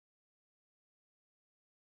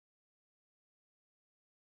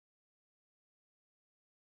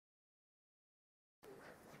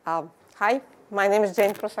Hi, my name is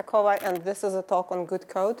Prusakova, and this is a talk on good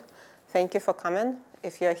code. Thank you for coming.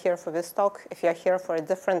 If you're here for this talk, if you're here for a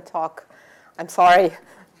different talk, I'm sorry.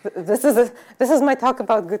 This is my talk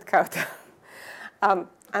about good code. I'm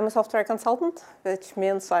a software consultant, which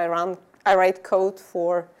means I write code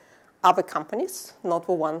for other companies, not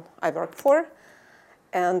the one I work for.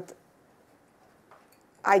 And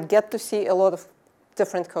I get to see a lot of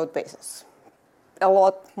different code bases. A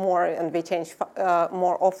lot more, and they change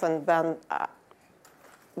more often than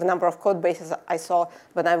the number of code bases I saw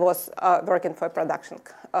when I was working for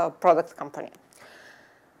a product company.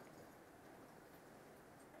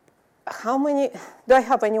 Do I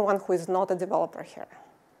have anyone who is not a developer here?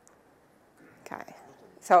 Okay.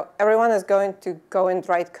 So everyone is going to go and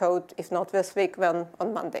write code, if not this week, then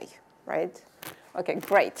on Monday, right? Okay,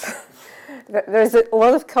 great. There's a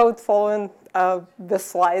lot of code following this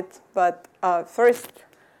slide, but first,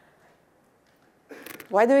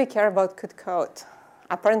 why do we care about good code?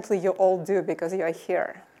 Apparently, you all do because you are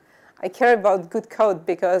here. I care about good code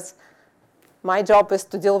because my job is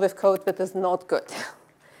to deal with code that is not good.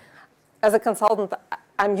 As a consultant,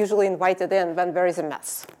 I'm usually invited in when there is a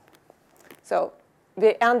mess. So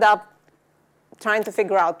we end up trying to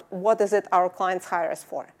figure out what is it our clients hire us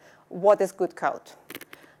for. What is good code?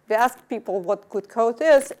 We ask people what good code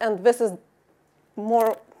is, and this is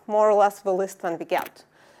more or less the list when we get.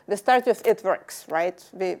 We start with it works, right?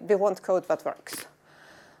 We want code that works.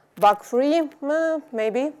 Bug-free,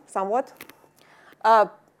 maybe, somewhat.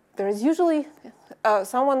 There is usually,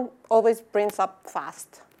 someone always brings up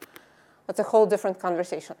fast. That's a whole different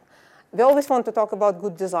conversation. We always want to talk about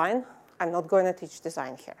good design. I'm not going to teach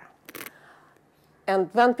design here. And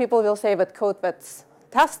then people will say that code that's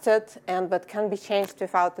tested and that can be changed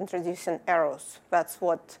without introducing errors. That's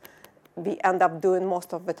what we end up doing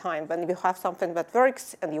most of the time when you have something that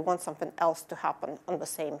works and you want something else to happen on the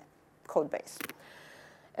same code base.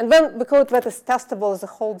 And then the code that is testable is a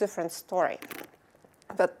whole different story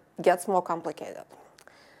that gets more complicated.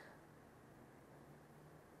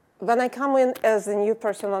 When I come in as a new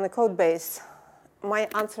person on a code base, my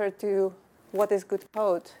answer to what is good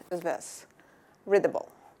code is this: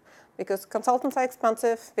 readable. Because consultants are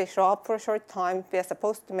expensive, they show up for a short time, they are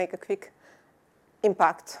supposed to make a quick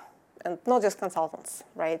impact, and not just consultants,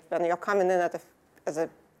 right? When you're coming in as a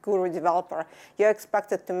guru developer, you're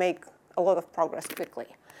expected to make a lot of progress quickly.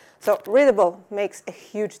 So readable makes a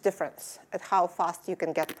huge difference at how fast you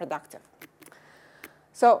can get productive.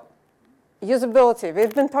 So usability.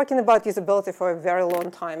 We've been talking about usability for a very long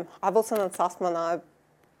time. Abelson and Sussman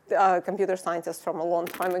are computer scientists from a long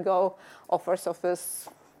time ago, authors of this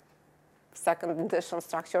second edition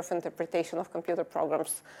structure of interpretation of computer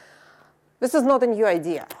programs. This is not a new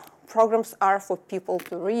idea. Programs are for people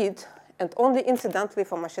to read and only incidentally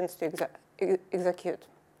for machines to execute.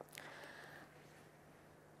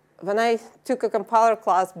 When I took a compiler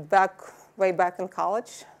class way back in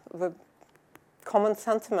college, the common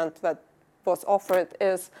sentiment that was offered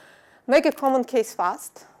is make a common case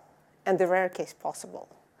fast and the rare case possible.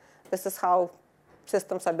 This is how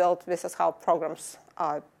systems are built. This is how programs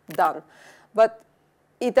are done. But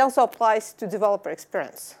it also applies to developer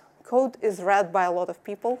experience. Code is read by a lot of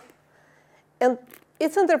people, and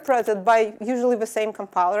it's interpreted by usually the same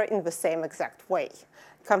compiler in the same exact way.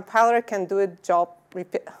 Compiler can do a job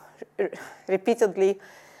repeatedly,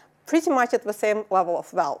 pretty much at the same level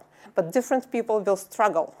of well, but different people will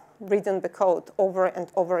struggle reading the code over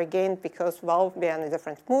and over again because, well, we are in a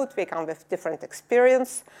different mood, we come with different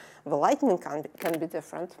experience, the lightning can be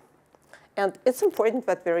different. And it's important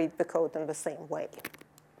that we read the code in the same way.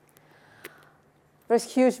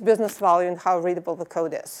 There's huge business value in how readable the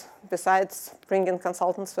code is. Besides bringing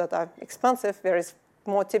consultants that are expensive, there is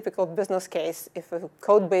more typical business case. If a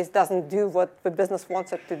code base doesn't do what the business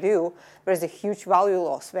wants it to do, there's a huge value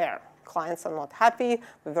loss there. Clients are not happy,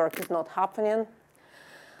 the work is not happening.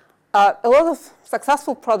 A lot of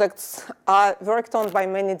successful products are worked on by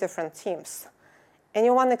many different teams.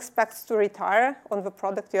 Anyone expects to retire on the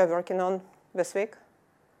product you are working on this week?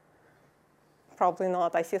 Probably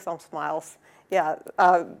not. I see some smiles. Yeah,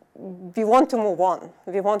 we want to move on.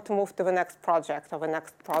 We want to move to the next project or the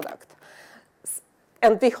next product.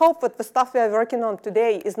 And we hope that the stuff we are working on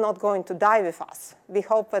today is not going to die with us. We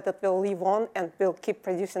hope that it will live on and will keep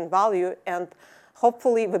producing value, and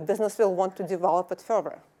hopefully the business will want to develop it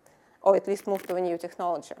further, or at least move to a new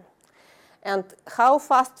technology. And how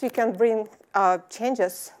fast we can bring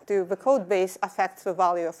changes to the code base affects the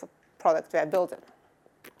value of a product we are building.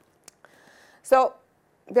 So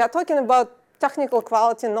we are talking about technical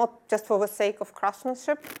quality not just for the sake of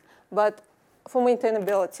craftsmanship, but for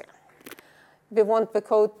maintainability. We want the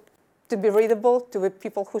code to be readable to the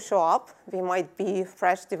people who show up. We might be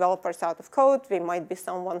fresh developers out of code. We might be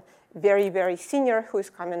someone very, very senior who is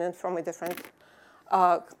coming in from a different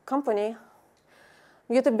company.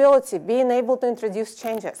 Mutability, being able to introduce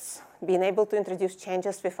changes. Being able to introduce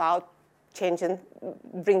changes without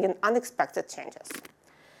bringing unexpected changes.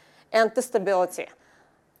 And testability,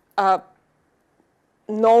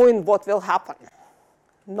 knowing what will happen.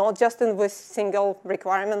 Not just in this single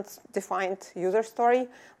requirements-defined user story,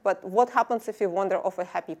 but what happens if you wander off a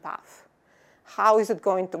happy path? How is it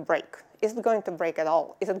going to break? Is it going to break at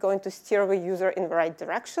all? Is it going to steer the user in the right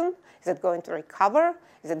direction? Is it going to recover?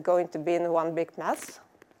 Is it going to be in one big mess?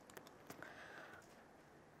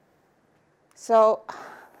 So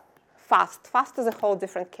fast. Fast is a whole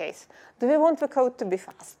different case. Do we want the code to be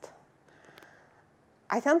fast?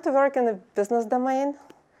 I tend to work in the business domain.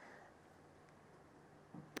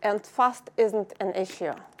 And fast isn't an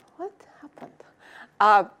issue. What happened?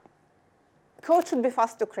 Code should be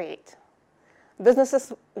fast to create.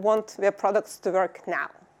 Businesses want their products to work now.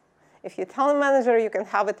 If you tell a manager you can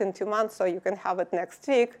have it in 2 months or you can have it next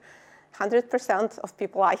week, 100% of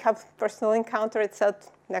people I have personally encountered said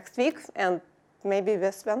next week and maybe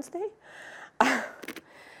this Wednesday.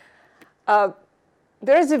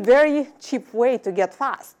 There is a very cheap way to get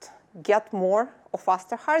fast. Get more or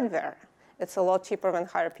faster hardware. It's a lot cheaper than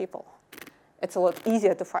hire people. It's a lot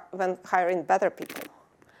easier than hiring better people.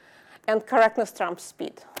 And correctness trumps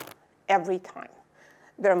speed every time.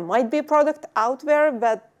 There might be a product out there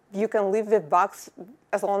that you can live with bugs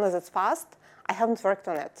as long as it's fast. I haven't worked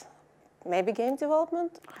on it. Maybe game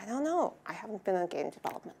development? I don't know. I haven't been in game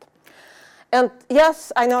development. And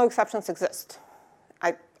yes, I know exceptions exist.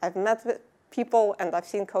 I've met with people and I've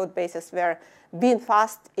seen code bases where being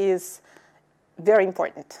fast is very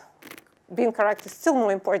important. Being correct is still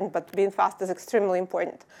more important, but being fast is extremely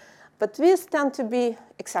important. But these tend to be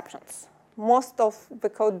exceptions. Most of the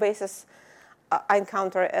code bases I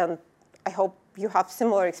encounter, and I hope you have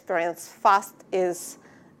similar experience, fast is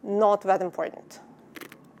not that important.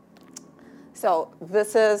 So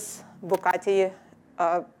this is Bugatti.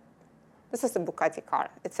 This is a Bugatti car.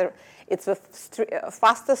 It's the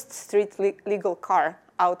fastest street legal car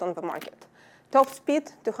out on the market. Top speed,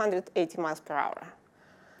 280 miles per hour.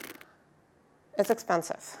 It's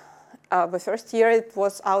expensive. The first year it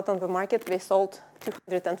was out on the market, we sold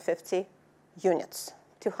 250 units,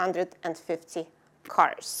 250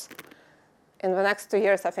 cars. In the next 2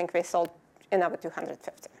 years, I think we sold another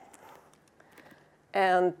 250.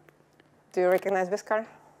 And do you recognize this car?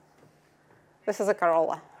 This is a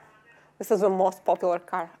Corolla. This is the most popular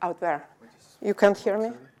car out there. You can't hear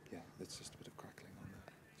me? Yeah, it's just a bit of crackling on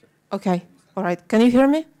that. OK, all right. Can you hear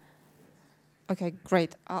me? OK,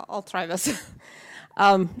 great. I'll try this.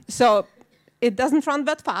 So it doesn't run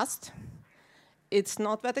that fast. It's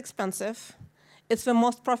not that expensive. It's the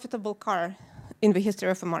most profitable car in the history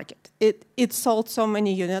of the market. It sold so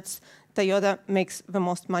many units. Toyota makes the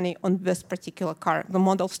most money on this particular car. The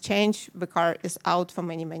models change. The car is out for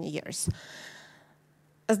many, many years.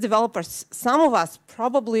 As developers, some of us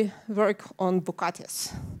probably work on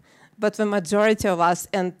Bugattis. But the majority of us,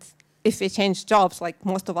 and if we change jobs, like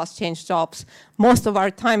most of us change jobs, most of our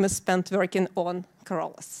time is spent working on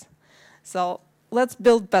Corollas. So let's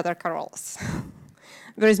build better Corollas.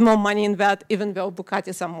 There is more money in that, even though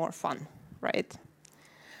Bugattis are more fun, right?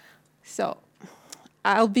 So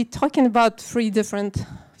I'll be talking about 3 different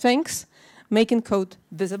things. Making code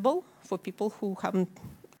visible for people who haven't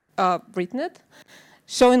written it,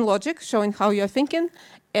 showing logic, showing how you're thinking,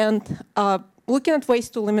 and looking at ways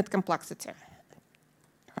to limit complexity.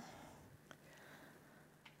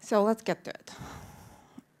 So let's get to it.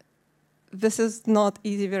 This is not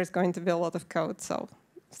easy. There's going to be a lot of code, so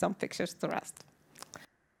some pictures to rest.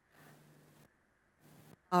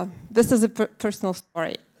 This is a personal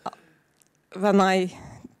story. When I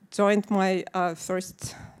joined my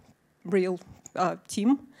first real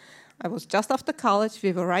team, I was just after college.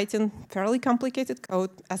 We were writing fairly complicated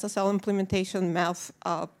code, SSL implementation, math,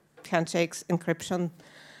 handshakes, encryption.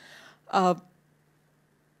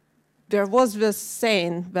 There was this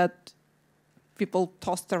saying that people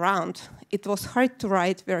tossed around. It was hard to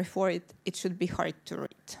write, therefore it should be hard to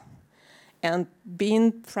read. And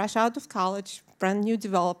being fresh out of college, brand new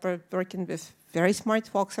developer, working with very smart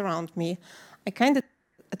folks around me, I kind of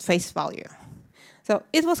at face value. So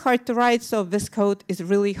it was hard to write, so this code is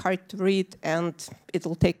really hard to read, and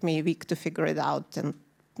it'll take me a week to figure it out, and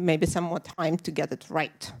maybe some more time to get it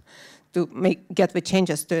right, to get the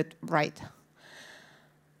changes to it right.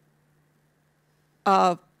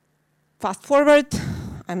 Fast forward,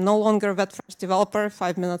 I'm no longer that fresh developer,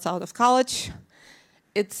 5 minutes out of college.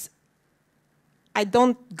 It's I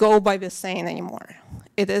don't go by the saying anymore.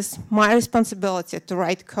 It is my responsibility to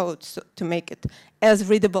write code to make it as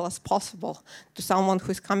readable as possible to someone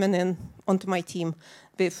who's coming in onto my team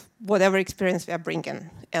with whatever experience we are bringing.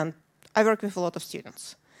 And I work with a lot of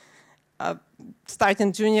students.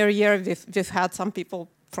 Starting junior year, we've had some people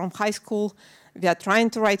from high school. We are trying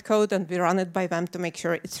to write code, and we run it by them to make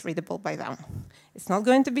sure it's readable by them. It's not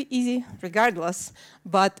going to be easy, regardless,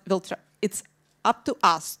 but it's up to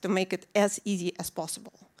us to make it as easy as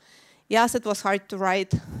possible. Yes, it was hard to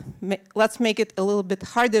write. Let's make it a little bit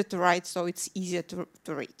harder to write so it's easier to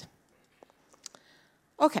read.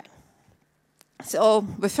 Okay. So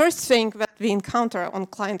the first thing that we encounter on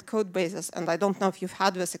client code bases, and I don't know if you've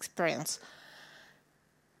had this experience,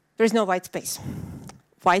 there's no white space.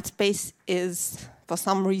 White space is, for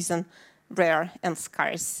some reason, rare and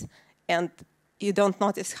scarce, and you don't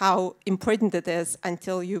notice how important it is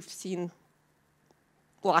until you've seen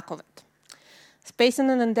lack of it. Space in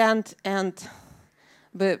an indent, and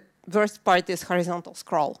the worst part is horizontal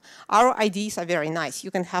scroll. Our IDs are very nice. You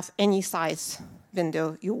can have any size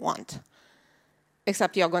window you want,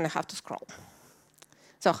 except you're going to have to scroll.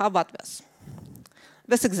 So how about this?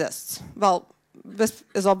 This exists. Well, this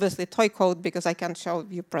is obviously toy code because I can't show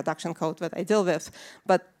you production code that I deal with,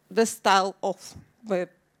 but this style of the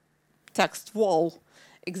text wall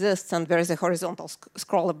exists, and there is a horizontal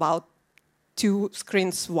scroll about 2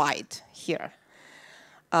 screens wide here.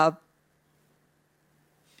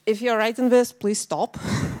 If you're writing this, please stop.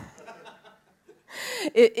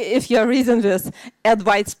 If you're reading this, add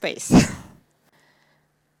white space.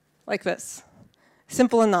 Like this.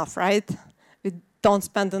 Simple enough, right? We don't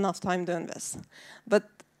spend enough time doing this. But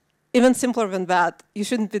even simpler than that, you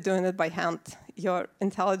shouldn't be doing it by hand. Your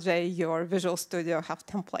IntelliJ, your Visual Studio have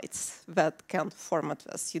templates that can format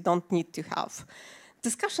this. You don't need to have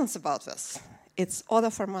discussions about this. It's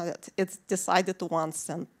auto-formatted. It's decided once,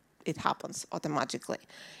 and it happens automatically.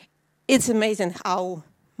 It's amazing how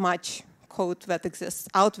much code that exists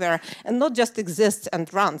out there, and not just exists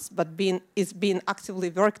and runs, but is being actively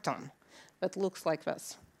worked on. That looks like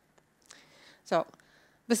this. So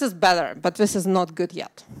this is better, but this is not good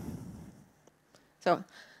yet. So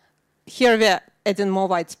here we're adding more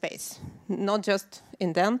white space, not just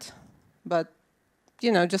indent, but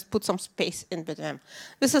just put some space in between.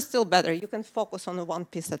 This is still better. You can focus on one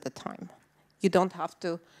piece at a time. You don't have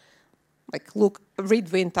to read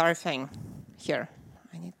the entire thing here.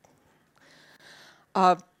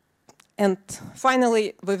 And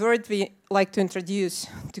finally, the word we like to introduce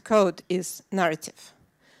to code is narrative.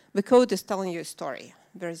 The code is telling you a story.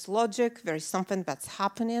 There is logic, there is something that's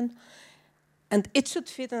happening, and it should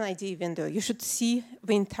fit an ID window. You should see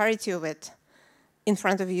the entirety of it in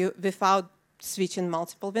front of you without switching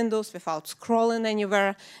multiple windows, without scrolling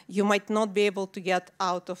anywhere. You might not be able to get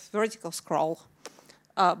out of vertical scroll,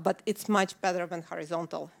 but it's much better than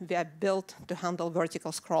horizontal. We are built to handle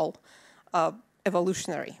vertical scroll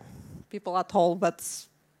evolutionary. People are told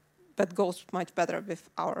that goes much better with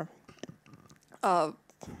our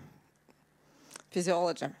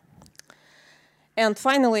physiology. And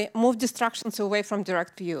finally, move distractions away from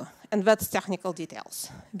direct view, and that's technical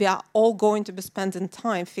details. We are all going to be spending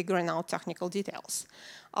time figuring out technical details.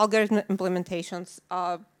 Algorithm implementations,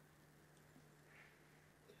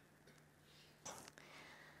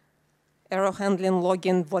 error handling,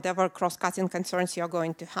 logging, whatever cross-cutting concerns you're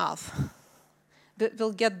going to have.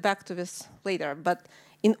 We'll get back to this later, but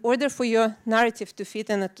in order for your narrative to fit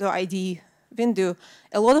into ID window,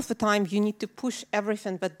 a lot of the time you need to push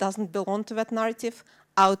everything that doesn't belong to that narrative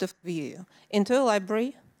out of view into a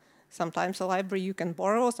library. Sometimes a library you can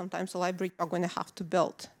borrow, sometimes a library you're going to have to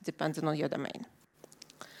build, depending on your domain.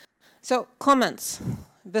 So comments.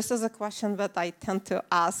 This is a question that I tend to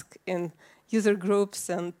ask in user groups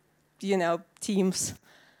and teams.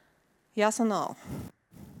 Yes or no?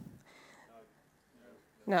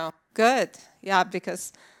 No. Good. Yeah,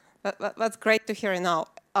 because that's great to hear now.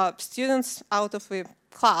 Students out of the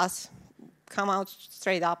class come out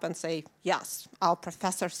straight up and say, yes, our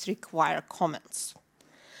professors require comments.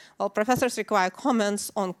 Well, professors require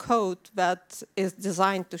comments on code that is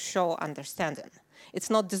designed to show understanding. It's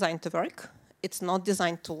not designed to work. It's not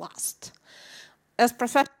designed to last. As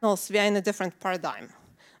professionals, we are in a different paradigm.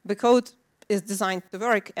 The code is designed to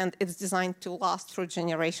work, and it's designed to last through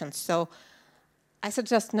generations. So I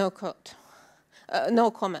suggest no code,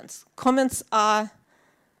 no comments. Comments are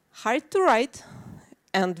hard to write,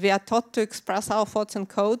 and we are taught to express our thoughts in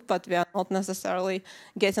code, but we are not necessarily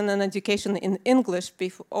getting an education in English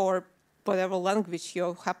or whatever language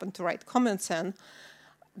you happen to write comments in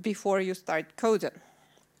before you start coding.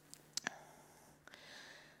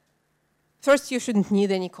 First, you shouldn't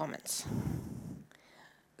need any comments.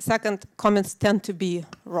 second, comments tend to be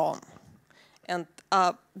wrong. And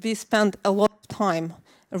we spend a lot of time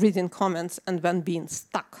reading comments and then being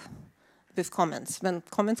stuck with comments. When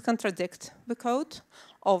comments contradict the code,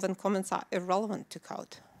 or when comments are irrelevant to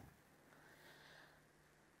code.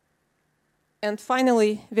 And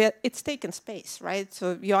finally, it's taken space, right?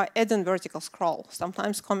 So you are adding vertical scroll.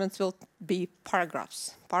 Sometimes comments will be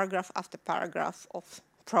paragraphs, paragraph after paragraph of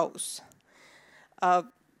prose.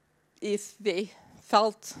 If they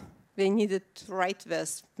felt they needed to write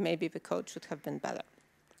this, maybe the code should have been better.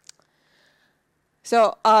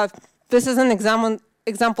 So this is an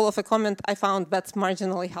example of a comment I found that's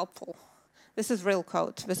marginally helpful. This is real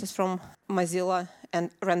code. This is from Mozilla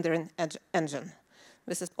and rendering engine.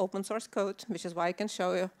 This is open source code, which is why I can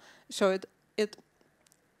show it.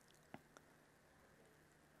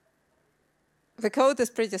 The code is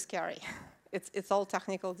pretty scary. It's all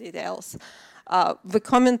technical details. The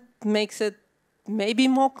comment makes it maybe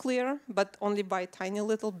more clear, but only by a tiny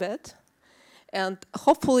little bit. And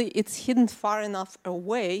hopefully it's hidden far enough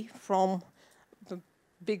away from the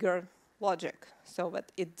bigger logic so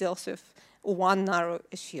that it deals with one narrow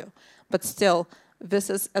issue. But still, this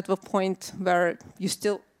is at the point where you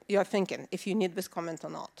are thinking if you need this comment or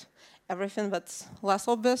not. Everything that's less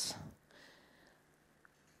obvious,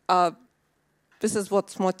 this is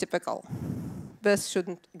what's more typical. This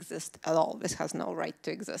shouldn't exist at all. This has no right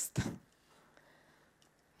to exist.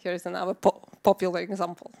 Here is another popular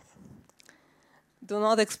example. Do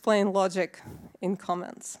not explain logic in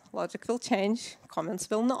comments. Logic will change, comments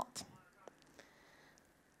will not.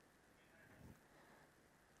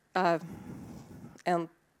 And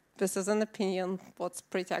this is an opinion what's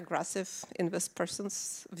pretty aggressive in this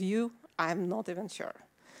person's view. I'm not even sure.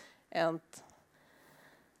 And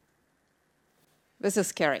this is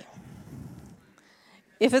scary.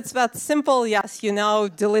 If it's that simple, yes,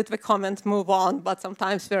 delete the comment, move on, but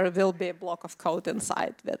sometimes there will be a block of code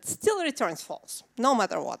inside that still returns false, no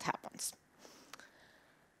matter what happens.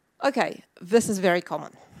 Okay, this is very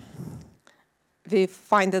common. We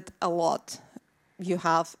find it a lot. You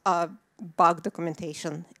have bug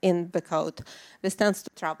documentation in the code. This tends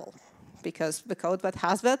to trouble because the code that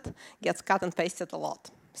has that gets cut and pasted a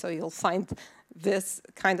lot. So you'll find this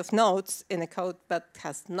kind of notes in a code that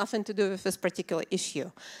has nothing to do with this particular issue.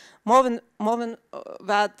 More than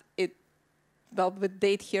that, the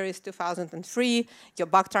date here is 2003. Your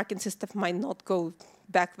bug tracking system might not go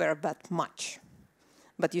back there that much.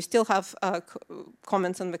 But you still have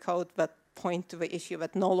comments in the code that point to the issue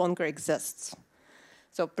that no longer exists.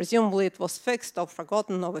 So presumably it was fixed or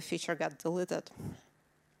forgotten or the feature got deleted.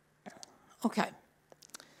 Okay,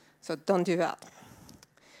 so don't do that.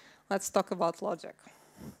 Let's talk about logic.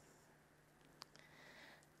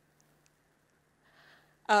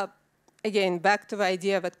 Again, back to the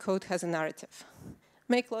idea that code has a narrative.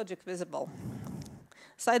 Make logic visible.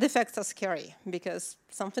 Side effects are scary because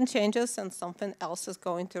something changes and something else is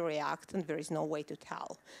going to react and there is no way to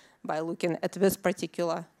tell by looking at this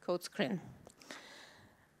particular code screen.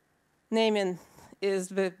 Naming is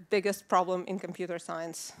the biggest problem in computer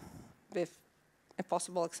science with a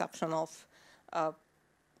possible exception of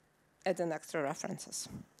adding extra references.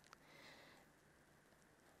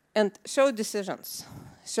 And show decisions.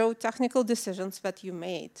 Show technical decisions that you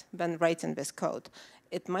made when writing this code.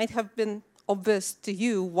 It might have been obvious to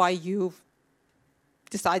you why you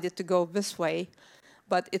decided to go this way,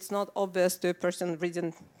 but it's not obvious to a person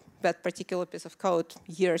reading that particular piece of code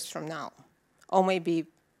years from now, or maybe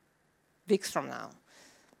weeks from now.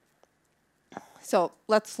 So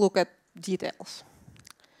let's look at details.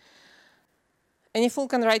 Any fool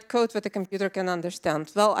can write code that a computer can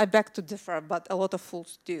understand. Well, I beg to differ, but a lot of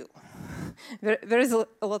fools do. There is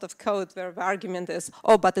a lot of code where the argument is,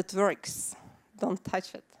 oh, but it works. Don't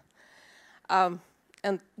touch it.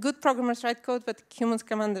 And good programmers write code that humans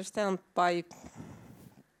can understand by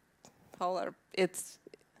color. It's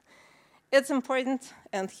important,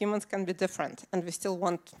 and humans can be different, and we still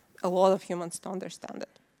want a lot of humans to understand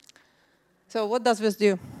it. So what does this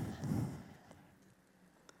do?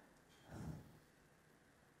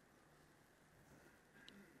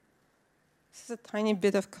 This is a tiny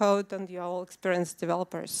bit of code, and you're all experienced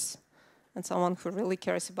developers and someone who really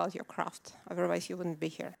cares about your craft. Otherwise, you wouldn't be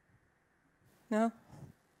here. No?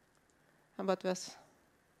 How about this?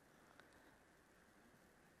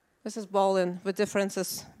 This is boolean. The difference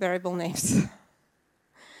is variable names.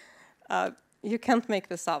 You can't make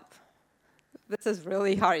this up. This is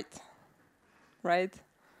really hard, right?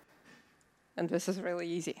 And this is really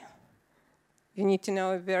easy. You need to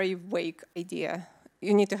know a very vague idea.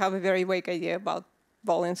 You need to have a very vague idea about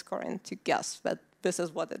Boolean scoring to guess that this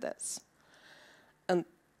is what it is. And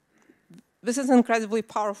this is incredibly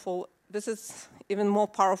powerful. This is even more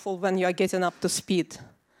powerful when you are getting up to speed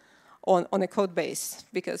on a code base,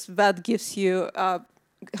 because that gives you,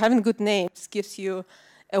 having good names gives you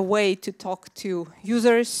a way to talk to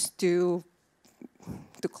users, to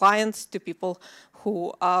clients, to people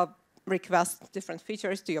who request different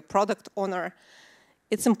features, to your product owner.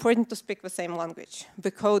 It's important to speak the same language.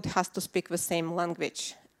 The code has to speak the same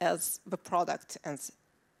language as the product and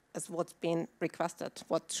as what's being requested,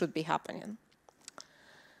 what should be happening.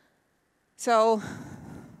 So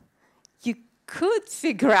you could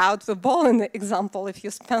figure out the bowling example if you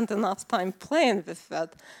spent enough time playing with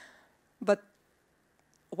that, but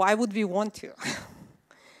why would we want to?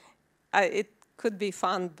 It could be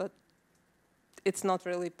fun, but it's not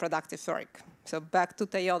really productive work. So back to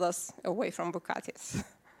Toyotas, away from Bugattis.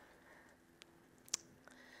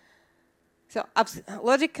 So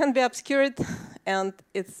logic can be obscured, and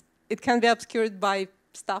it can be obscured by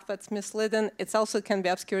stuff that's misleading. It also can be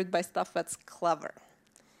obscured by stuff that's clever.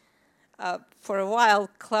 For a while,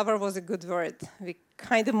 clever was a good word. We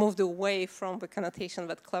kind of moved away from the connotation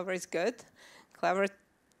that clever is good. Clever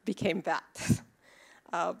became bad.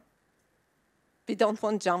 We don't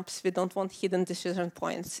want jumps. We don't want hidden decision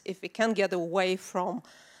points. If we can get away from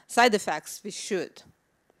side effects, we should.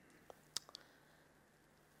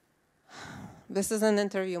 This is an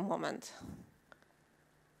interview moment.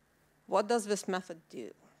 What does this method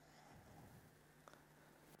do?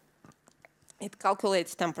 It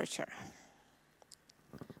calculates temperature.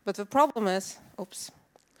 But the problem is,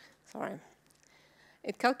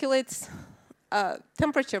 it calculates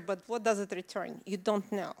temperature, but what does it return? You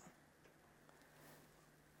don't know.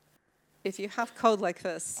 If you have code like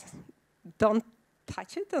this, don't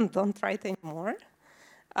touch it and don't try it anymore.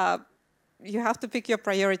 You have to pick your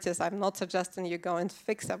priorities. I'm not suggesting you go and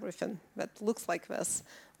fix everything that looks like this,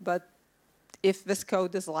 but if this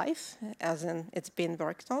code is live, as in it's being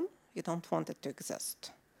worked on, you don't want it to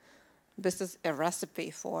exist. This is a recipe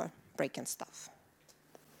for breaking stuff.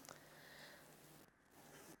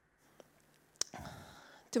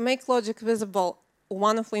 To make logic visible,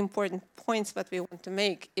 one of the important points that we want to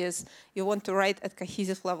make is you want to write at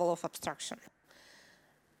cohesive level of abstraction.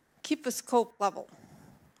 Keep the scope level.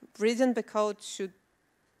 Reading the code to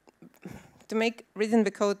make reading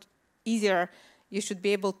the code easier, you should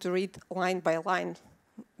be able to read line by line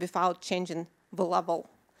without changing the level,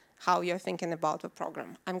 how you're thinking about the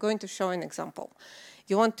program. I'm going to show an example.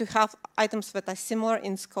 You want to have items that are similar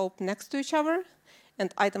in scope next to each other,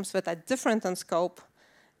 and items that are different in scope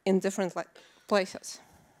in different places.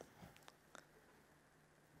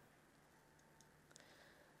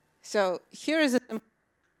 So here is a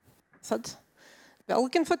method. We are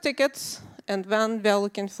looking for tickets, and then we are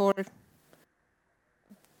looking for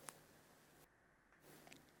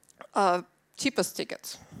cheapest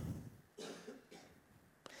tickets.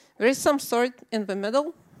 There is some sort in the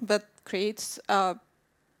middle that creates an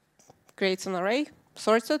array,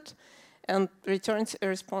 sorts it, and returns a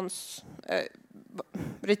response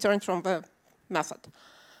returned from the method.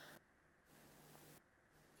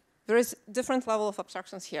 There is different level of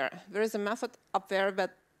abstractions here. There is a method up there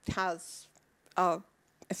that has a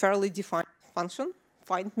fairly defined function,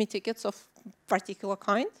 find me tickets of particular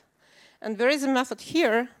kind. And there is a method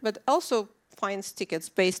here that also finds tickets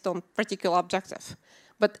based on particular objective.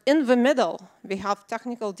 But in the middle, we have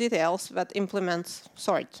technical details that implement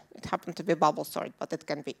sort. It happened to be bubble sort, but it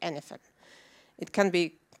can be anything. It can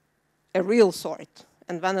be a real sort,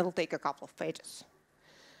 and then it'll take a couple of pages.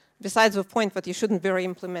 Besides the point that you shouldn't be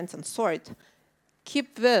re-implementing sort,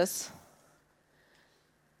 keep this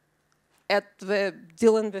at the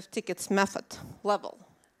dealing with tickets method level,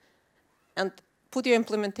 and put your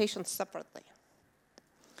implementations separately.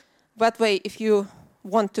 That way, if you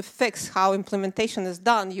want to fix how implementation is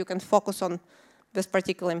done, you can focus on this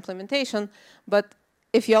particular implementation. But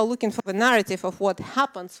if you're looking for the narrative of what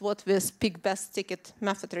happens, what this pick best ticket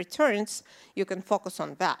method returns, you can focus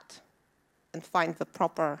on that and find the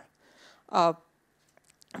proper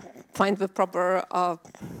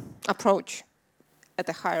approach at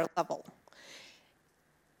a higher level.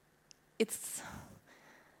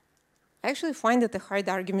 I actually find it a hard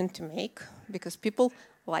argument to make because people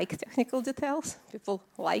like technical details. People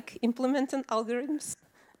like implementing algorithms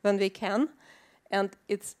when they can. And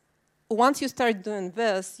once you start doing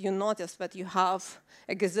this, you notice that you have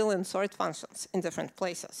a gazillion sort functions in different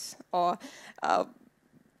places, or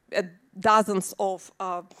dozens of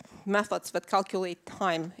methods that calculate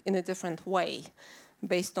time in a different way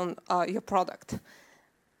based on your product.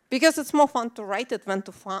 Because it's more fun to write it than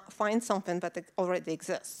to find something that already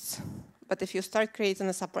exists. But if you start creating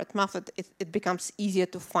a separate method, it becomes easier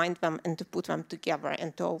to find them and to put them together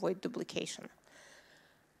and to avoid duplication.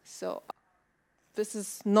 So this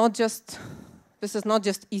is not just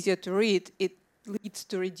easier to read. It leads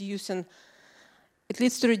to reducing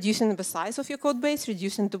the size of your code base,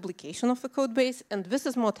 reducing duplication of the code base, and this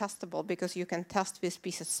is more testable because you can test these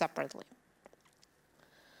pieces separately.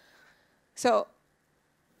 So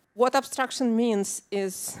what abstraction means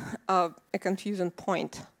is a confusing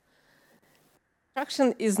point.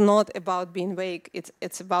 Abstraction is not about being vague,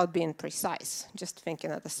 it's about being precise, just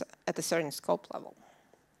thinking at a certain scope level.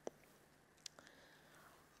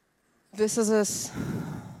 This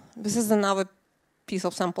is another piece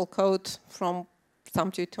of sample code from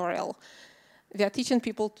some tutorial. We are teaching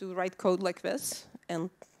people to write code like this, and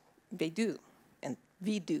they do, and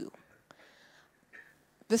we do.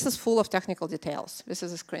 This is full of technical details. This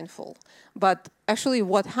is a screen full. But actually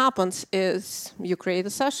what happens is you create a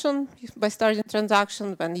session by starting a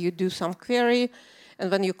transaction, then you do some query, and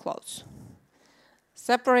then you close.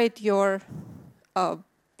 Separate your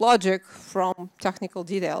logic from technical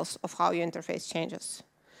details of how your interface changes.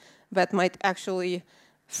 That might actually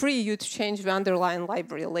free you to change the underlying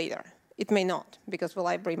library later. It may not, because the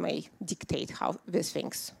library may dictate how these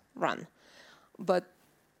things run. But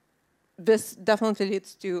this definitely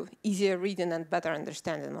leads to easier reading and better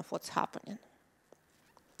understanding of what's happening.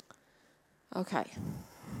 Okay.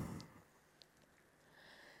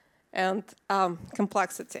 And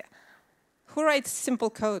complexity. Who writes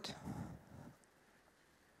simple code?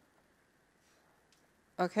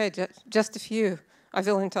 Okay, just a few are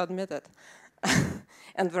willing to admit it.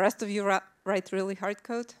 And the rest of you write really hard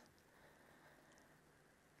code?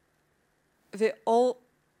 We all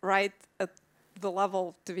write at the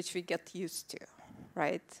level to which we get used to,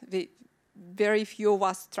 right? Very few of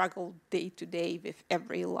us struggle day to day with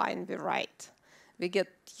every line we write. We get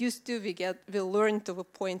used to, we learn to the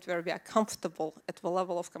point where we are comfortable at the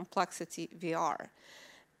level of complexity we are.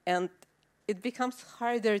 And it becomes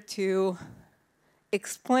harder to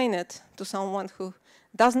explain it to someone who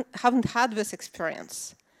haven't had this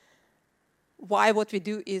experience. Why what we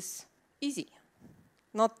do is easy,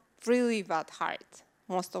 not really that hard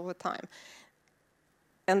most of the time.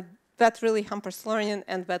 And that really hampers learning,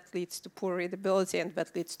 and that leads to poor readability, and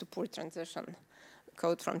that leads to poor transition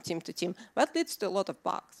code from team to team. That leads to a lot of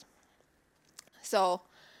bugs. So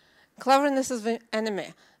cleverness is the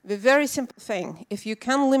enemy. The very simple thing, if you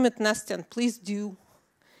can limit nesting, please do.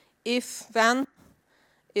 If then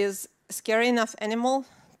is a scary enough animal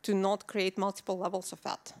to not create multiple levels of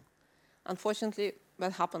that. Unfortunately,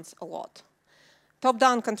 that happens a lot.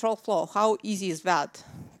 Top-down control flow, how easy is that?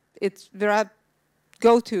 There are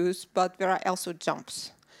go-tos, but there are also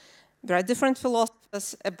jumps. There are different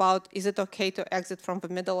philosophies about is it okay to exit from the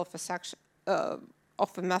middle of a section of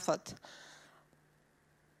a method.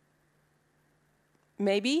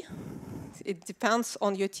 Maybe. It depends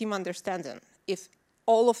on your team understanding. If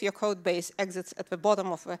all of your code base exits at the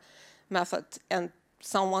bottom of a method and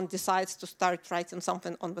someone decides to start writing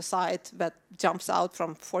something on the side that jumps out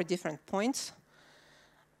from 4 different points,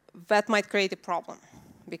 that might create a problem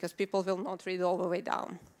because people will not read all the way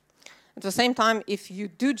down. At the same time, if you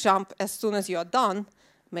do jump as soon as you are done,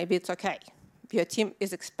 maybe it's okay. Your team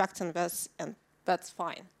is expecting this, and that's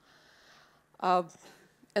fine.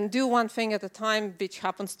 And do one thing at a time, which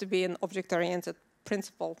happens to be an object-oriented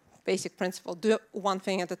principle, basic principle. Do one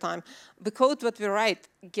thing at a time. The code that we write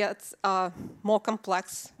gets more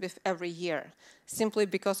complex with every year, simply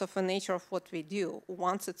because of the nature of what we do.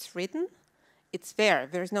 Once it's written, it's there.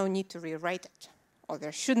 There's no need to rewrite it, or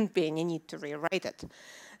there shouldn't be any need to rewrite it.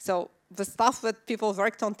 So the stuff that people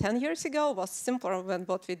worked on 10 years ago was simpler than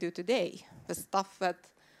what we do today. The stuff that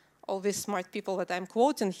all these smart people that I'm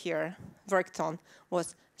quoting here worked on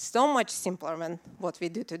was so much simpler than what we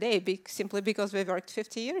do today, simply because we worked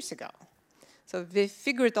 50 years ago. So we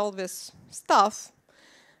figured all this stuff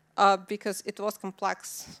because it was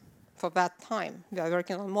complex for that time. We are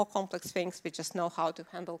working on more complex things. We just know how to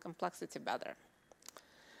handle complexity better.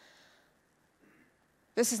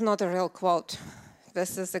 This is not a real quote.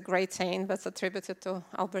 This is a great saying that's attributed to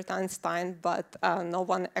Albert Einstein, but no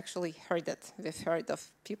one actually heard it. We've heard of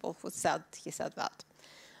people who said he said that.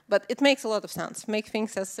 But it makes a lot of sense. Make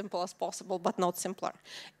things as simple as possible, but not simpler.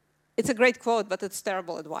 It's a great quote, but it's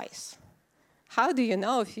terrible advice. How do you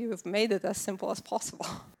know if you've made it as simple as possible?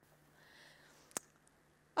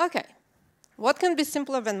 Okay. What can be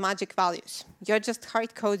simpler than magic values? You're just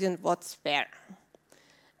hard-coding what's there.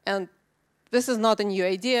 And this is not a new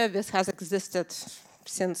idea. This has existed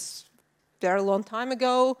since a very long time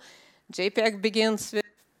ago. JPEG begins with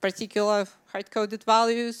particular hard-coded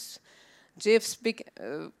values. GIFs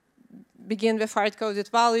begin with hard-coded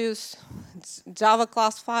values, Java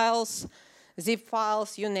class files, zip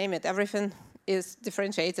files, you name it. Everything is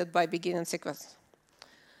differentiated by beginning sequence.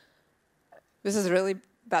 This is a really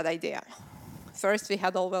bad idea. First, we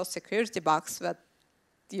had all those security bugs that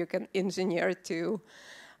you can engineer to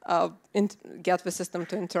get the system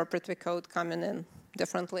to interpret the code coming in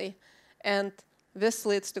differently. And this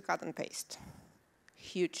leads to cut and paste,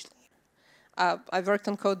 hugely. I've worked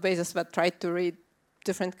on code bases that tried to read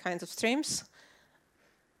different kinds of streams.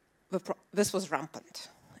 This was rampant.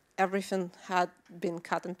 Everything had been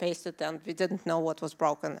cut and pasted, and we didn't know what was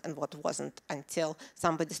broken and what wasn't until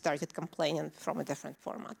somebody started complaining from a different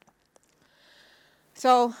format.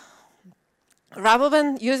 So rather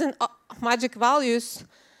than using magic values,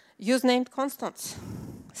 use named constants.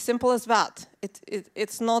 Simple as that.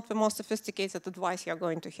 It's not the most sophisticated advice you're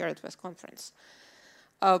going to hear at this conference.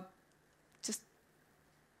 No,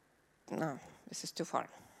 this is too far.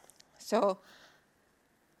 So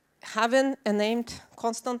having a named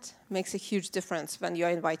constant makes a huge difference when you're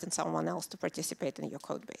inviting someone else to participate in your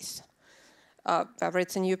code base. Whether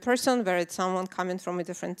it's a new person, whether it's someone coming from a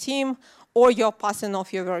different team, or you're passing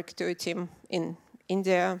off your work to a team in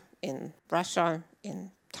India, in Russia,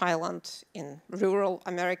 in Thailand, in rural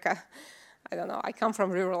America. I don't know, I come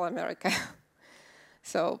from rural America.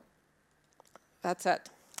 So that's it.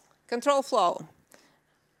 Control flow.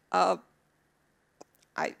 I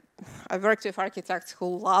worked with architects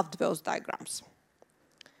who loved those diagrams.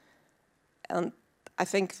 And I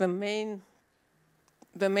think the main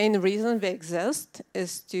reason they exist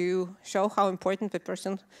is to show how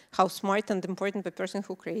smart and important the person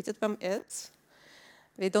who created them is.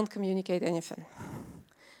 They don't communicate anything.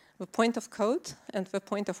 The point of code and the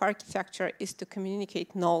point of architecture is to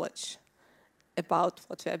communicate knowledge about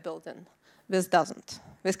what we are building. This doesn't.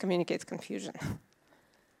 This communicates confusion.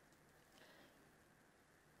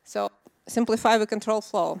 So simplify the control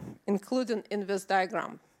flow, including in this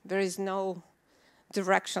diagram. There is no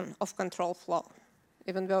direction of control flow.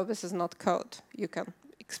 Even though this is not code, you can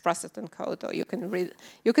express it in code, or you can read.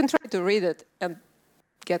 You can try to read it and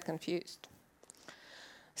get confused.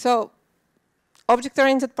 So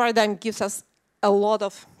object-oriented paradigm gives us a lot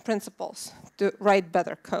of principles to write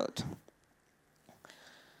better code.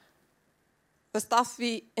 The stuff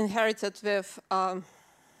we inherited with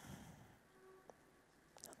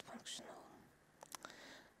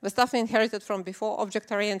the stuff we inherited from before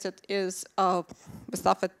object-oriented is the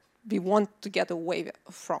stuff that we want to get away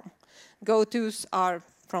from. Go-tos are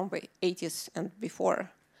from the 80s and before.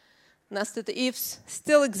 Nested ifs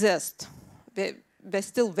still exist. They're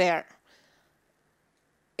still there.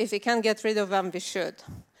 If we can get rid of them, we should.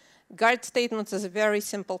 Guard statements is a very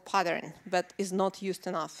simple pattern, but is not used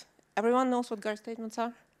enough. Everyone knows what guard statements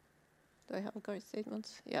are? Do I have guard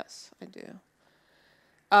statements? Yes, I do.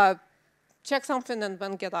 Check something and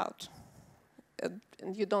then get out.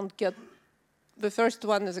 And you don't get, the first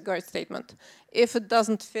one is a guard statement. If it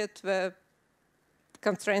doesn't fit the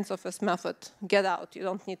constraints of this method, get out. You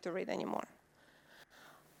don't need to read anymore.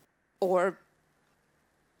 Or,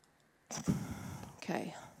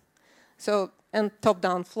 okay. So, and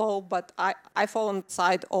top-down flow, but I fall on the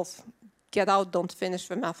side of get out, don't finish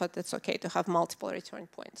the method. It's okay to have multiple return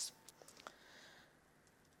points.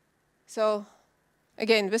 So,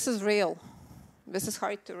 again, this is real. This is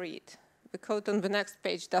hard to read. The code on the next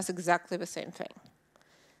page does exactly the same thing.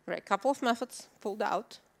 There are a couple of methods pulled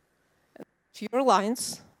out, fewer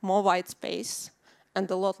lines, more white space, and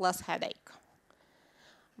a lot less headache.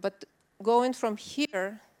 But going from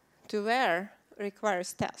here to there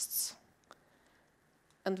requires tests.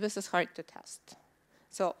 And this is hard to test.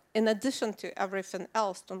 So in addition to everything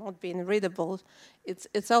else to not being readable,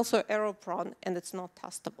 it's also error-prone and it's not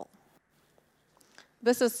testable.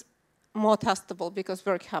 This is more testable because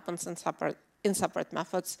work happens in separate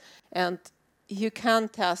methods, and you can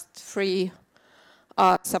test 3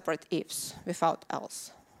 separate ifs without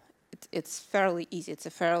else. It's fairly easy. It's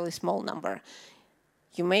a fairly small number.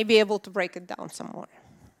 You may be able to break it down some more.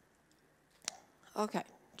 Okay,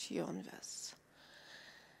 on this.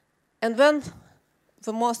 And then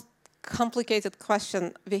the most complicated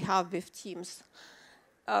question we have with teams.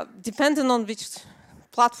 Depending on which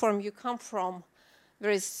platform you come from, there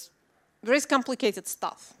is complicated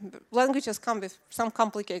stuff. Languages come with some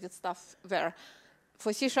complicated stuff there.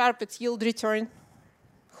 For C#, it's yield return.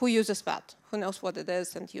 Who uses that? Who knows what it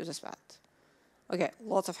is and uses that? Okay,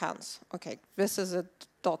 lots of hands. Okay, this is a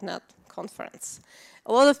 .NET conference.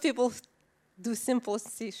 A lot of people do simple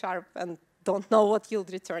C# and don't know what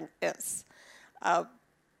yield return is.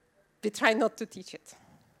 We try not to teach it.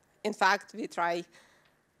 In fact, we try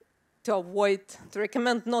to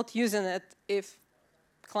recommend not using it if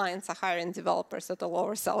clients are hiring developers at a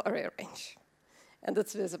lower salary range, and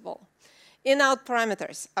it's visible. In-out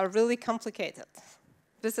parameters are really complicated.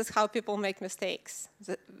 This is how people make mistakes.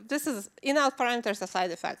 In-out parameters are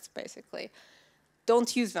side effects, basically.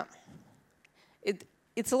 Don't use them.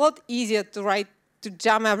 It's a lot easier to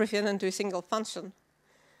jam everything into a single function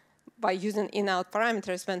by using in-out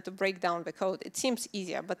parameters than to break down the code. It seems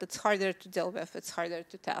easier, but it's harder to deal with. It's harder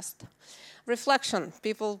to test. Reflection.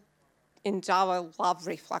 People in Java love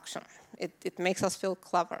reflection. It makes us feel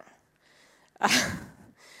clever.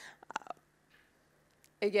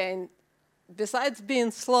 Again, besides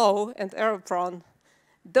being slow and error-prone,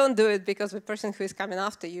 don't do it because the person who is coming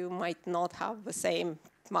after you might not have the same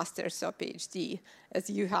master's or PhD as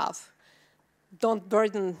you have. Don't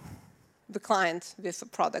burden the client with a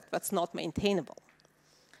product that's not maintainable.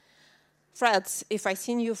 Threads. If I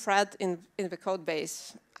see new thread in the code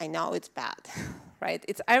base, I know it's bad, right?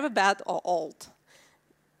 It's either bad or old.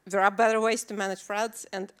 There are better ways to manage threads,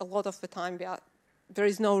 and a lot of the time there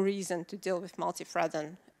is no reason to deal with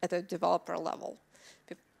multi-threading at a developer level.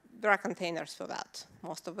 There are containers for that.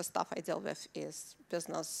 Most of the stuff I deal with is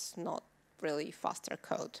business, not really faster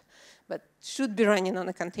code, but should be running on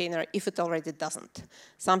a container if it already doesn't.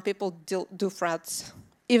 Some people do threads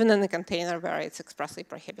even in a container where it's expressly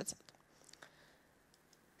prohibited.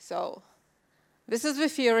 So this is the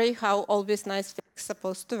theory how all these nice things are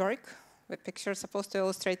supposed to work. The picture is supposed to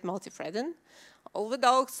illustrate multi-threading. All the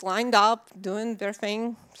dogs lined up, doing their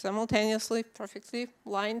thing simultaneously, perfectly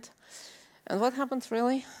lined. And what happens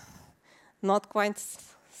really? Not quite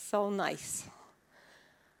so nice.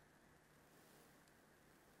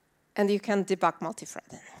 And you can debug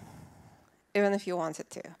multi-threading, even if you wanted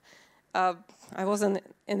to. I was in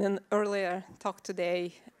an earlier talk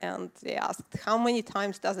today, and they asked, how many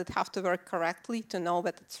times does it have to work correctly to know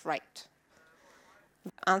that it's right?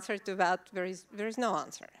 The answer to that, there is no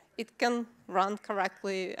answer. It can run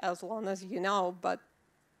correctly as long as you know, but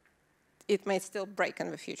it may still break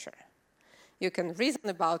in the future. You can reason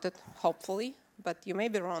about it, hopefully, but you may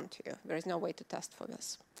be wrong too. There is no way to test for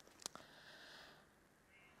this.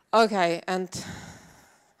 Okay, and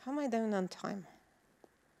how am I doing on time?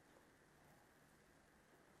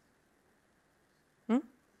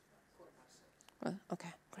 Okay,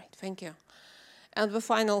 great, thank you. And the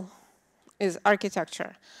final is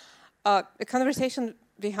architecture. A conversation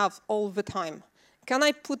we have all the time. Can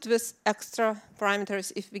I put this extra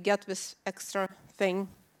parameters if we get this extra thing?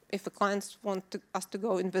 If the clients want us to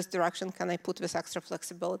go in this direction, can I put this extra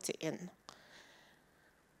flexibility in?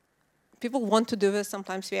 People want to do this.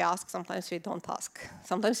 Sometimes we ask, sometimes we don't ask.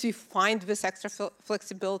 Sometimes we find this extra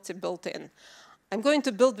flexibility built in. I'm going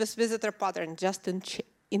to build this visitor pattern just in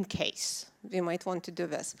case. We might want to do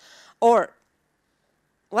this. Or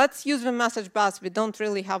let's use the message bus. We don't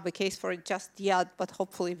really have the case for it just yet, but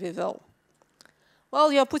hopefully we will.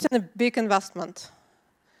 Well, you're putting a big investment.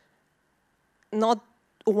 Not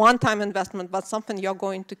one-time investment, but something you're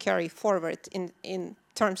going to carry forward in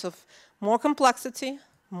terms of more complexity,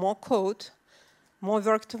 more code, more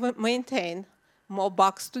work to maintain, more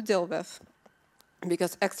bugs to deal with,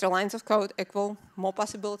 because extra lines of code equal more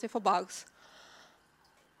possibility for bugs,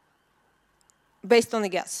 based on a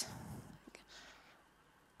guess.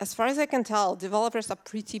 As far as I can tell, developers are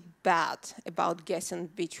pretty bad about guessing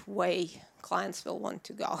which way clients will want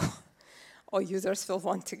to go or users will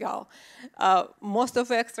want to go. Most of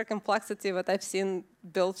the extra complexity that I've seen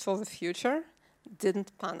built for the future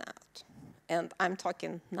didn't pan out. And I'm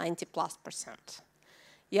talking 90+%.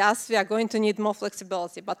 Yes, we are going to need more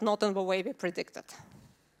flexibility, but not in the way we predicted.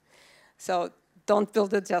 So don't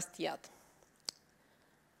build it just yet.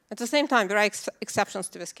 At the same time, there are exceptions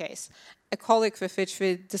to this case. A colleague with which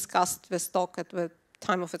we discussed this talk at the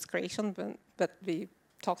time of its creation, but we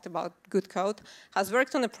talked about good code, has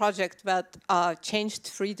worked on a project that changed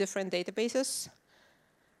 3 different databases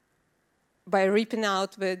by ripping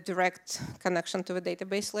out the direct connection to the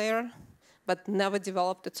database layer, but never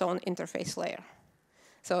developed its own interface layer.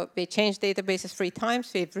 So they changed databases 3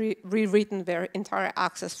 times. They've rewritten their entire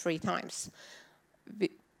access 3 times.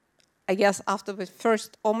 I guess after the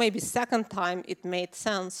first or maybe second time, it made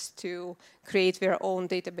sense to create their own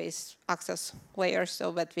database access layer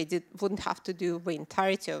so that they wouldn't have to do the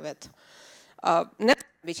entirety of it. Next,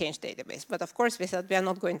 we changed database. But of course, we said we are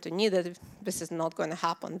not going to need it. This is not going to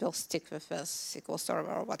happen. We'll stick with this SQL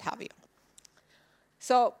Server or what have you.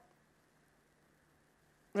 So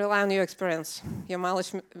rely on your experience. Your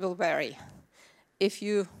mileage will vary. If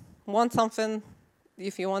you want something,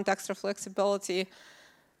 if you want extra flexibility,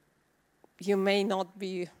 you may not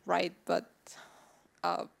be right, but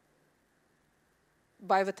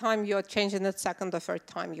by the time you're changing it second or third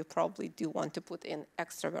time, you probably do want to put in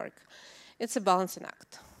extra work. It's a balancing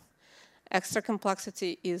act. Extra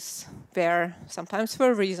complexity is there, sometimes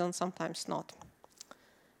for a reason, sometimes not.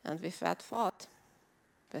 And with that thought,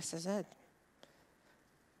 this is it.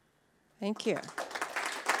 Thank you.